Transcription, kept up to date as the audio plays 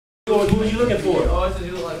Who are you looking for? Oh, I said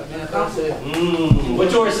you look like a man. What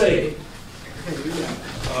yours say?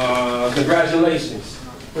 Congratulations.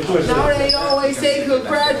 What yours say? No, they always say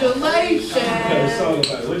congratulations.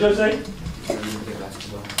 What yours say?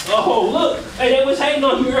 Oh, look. Hey, they was hating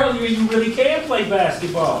on you earlier. You really can play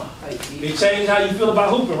basketball. It changed how you feel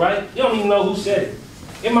about hooping, right? You don't even know who said it.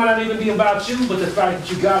 It might not even be about you, but the fact that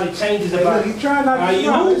you got it changes about you trying not how to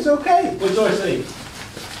you hoop. It's okay. What yours say?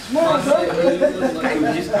 Smart,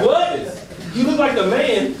 What? You look like the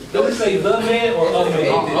man. Does it say the man or a man?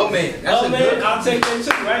 Oh, man. A man, I'll take that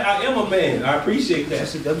too, right? I am a man. I appreciate that.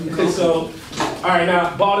 So, all right,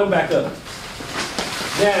 now, ball them back up.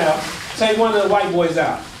 Now, take one of the white boys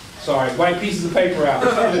out. Sorry, white pieces of paper out.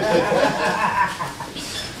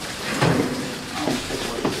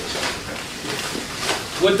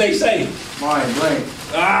 What they say? Mine, blank.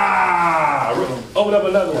 Ah! Open up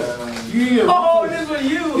another one. Oh, this was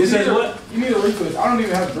you. You said what? You need a retwist. I don't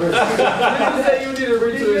even have dreads. You said you need a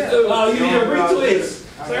retwist too. Oh, you need a retwist. It's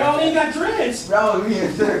like, oh, they ain't got dreads. That was me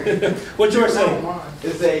and sir. What yours say?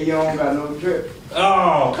 It say you don't got no drip.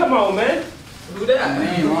 Oh, come on, man. Who that?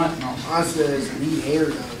 Man, mine says need hair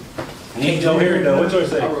done. Need your hair done. What yours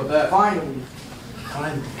say? I wrote that. Finally.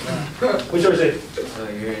 What yours say? Oh,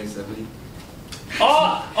 your hair is ugly.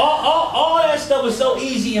 All that stuff is so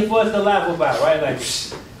easy and for us to laugh about, right? Like,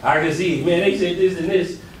 I can see it. Man, they said this and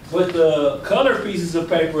this. But the color pieces of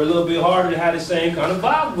paper are a little bit harder to have the same kind of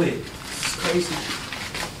vibe with. It's crazy.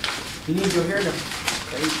 You need your hair done.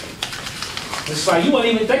 Crazy. It's like you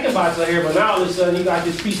wasn't even thinking about your hair, but now all of a sudden you got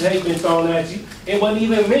this piece of hate been thrown at you. It wasn't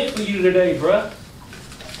even meant for you today, bruh.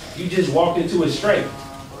 You just walked into it straight.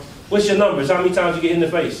 What's your numbers? How many times you get hit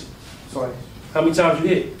in the face? Sorry. How many times you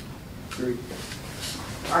hit? 3.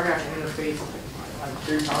 I got hit in the face like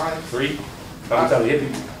 3 times. 3? How many times you hit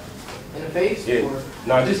people? In the face? Yeah. Or?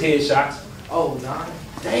 No, just headshots. Oh, 9.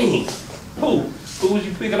 Dang. Who was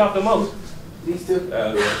you picking off the most? These two.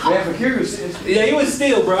 Man, for curious. Yeah, he was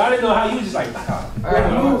still, bro. I didn't know how you was just like, How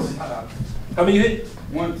many you hit?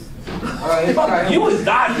 Once. You was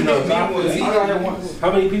dodging those. I got hit once.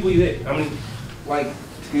 How many people you hit? How many? Like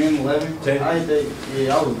 10, 11. 10? I didn't think,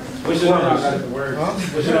 yeah, I was. What's your numbers? Huh?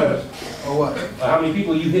 What's your numbers? Or what? How many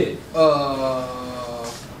people you hit? How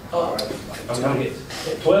many hits?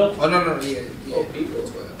 12? Oh, no, yeah.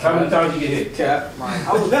 How many times you get hit? Cap. I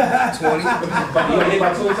was 20. You got hit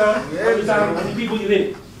by 20 times? How many people you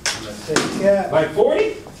hit? Like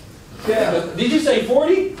 40? Yeah. Did you say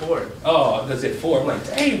 40? 4. Oh, I said 4. I'm like,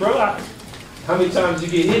 dang, bro. How many times you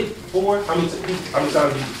get hit? 4. How many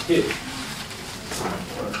times you hit?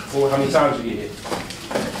 4. How many times you get hit?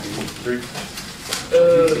 3. He's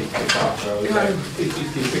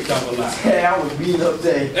getting picked off a lot. Yeah, I was beating up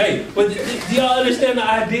today. Hey, but do y'all understand the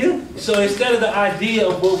idea? So instead of the idea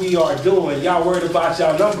of what we are doing, y'all worried about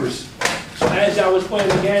y'all numbers. So as y'all was playing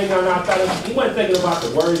the game, y'all not you wasn't thinking about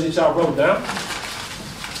the words that y'all wrote down.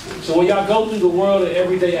 So when y'all go through the world of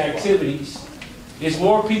everyday activities, it's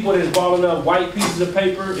more people that's balling up white pieces of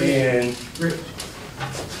paper and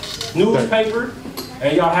newspaper,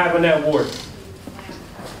 and y'all having that war.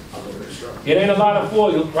 It ain't a lot of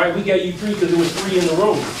foil, right? We gave you 3 because it was 3 in the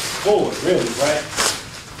room. 4, really, right?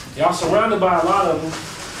 Y'all surrounded by a lot of them,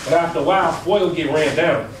 but after a while, foil get ran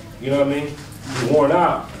down. You know what I mean? It's worn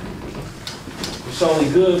out. It's only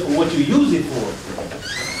good for what you use it for.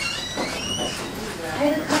 I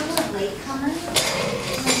had a couple of latecomers.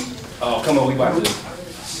 Oh, come on, we about to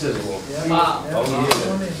sizzle them. Wow. Oh,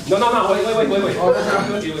 yeah. No, wait. Oh, that's not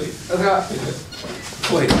good. That's not.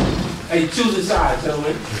 Wait. Hey, choose a side,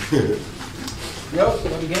 gentlemen. Yep, the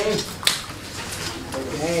game.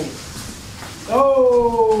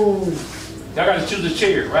 Oh! Y'all got to choose a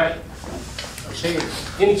chair, right? A chair.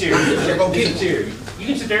 Any chair. Go get a chair. You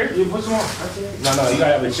can sit there. Yeah, put some on. No, you got to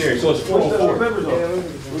have a chair. So it's 4 on 4.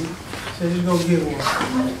 Says you gonna get one.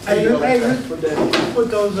 Hey, let's put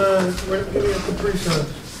those Capri Suns.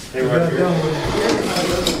 They right here.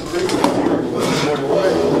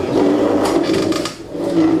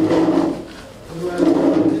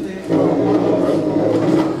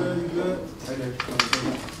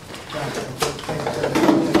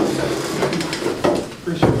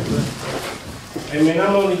 Hey man,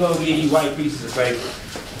 I'm only gonna give you white pieces of paper.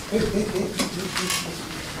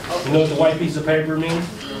 You know what the white piece of paper means?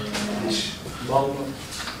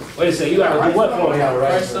 Wait a second, you gotta do what for me?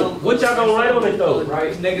 What y'all gonna write on it though?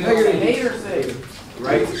 Right? Negative haters say.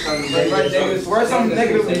 Right? Negative. Where's something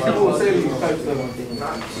negative people will say these types of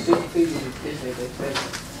things?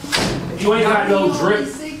 You ain't got no drip.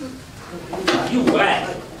 You whack.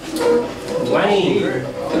 Lame.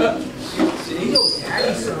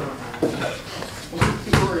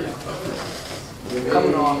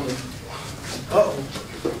 Coming off. Uh-oh.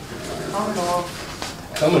 Coming off.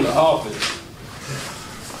 Come in the office.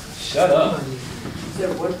 Shut up. You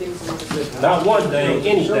said one thing, someone said Not one thing,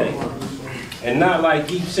 anything. And not like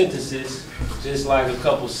deep sentences, just like a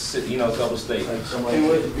couple, couple statements.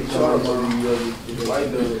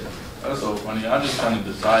 That's so funny. I just kind of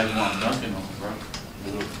decide who I'm dunking on, bro.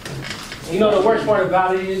 You know, the worst part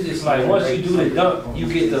about it is, it's like once you do the dunk, you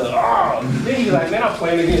get the, then you're like, man, I'm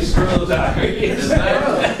playing against scrubs out here.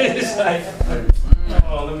 It's like,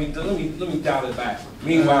 oh, let me dial it back.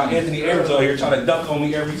 Meanwhile, Anthony Edwards out here trying to dunk on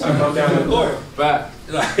me every time I'm down the court. But,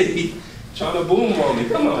 like, trying to boom on me.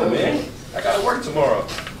 Come on, man. I gotta work tomorrow.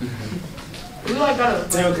 We like gotta.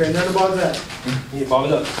 Okay, nothing about that. Yeah, ball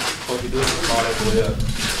it up. What you do is ball that boy up.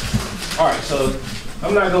 All right, so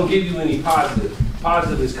I'm not gonna give you any positive.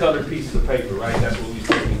 Positive is colored pieces of paper, right? That's what we're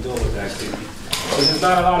supposed to be doing with the activity. But there's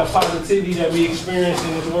not a lot of positivity that we experience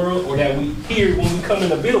in this world or that we hear when we come in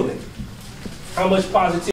the building. How much positivity?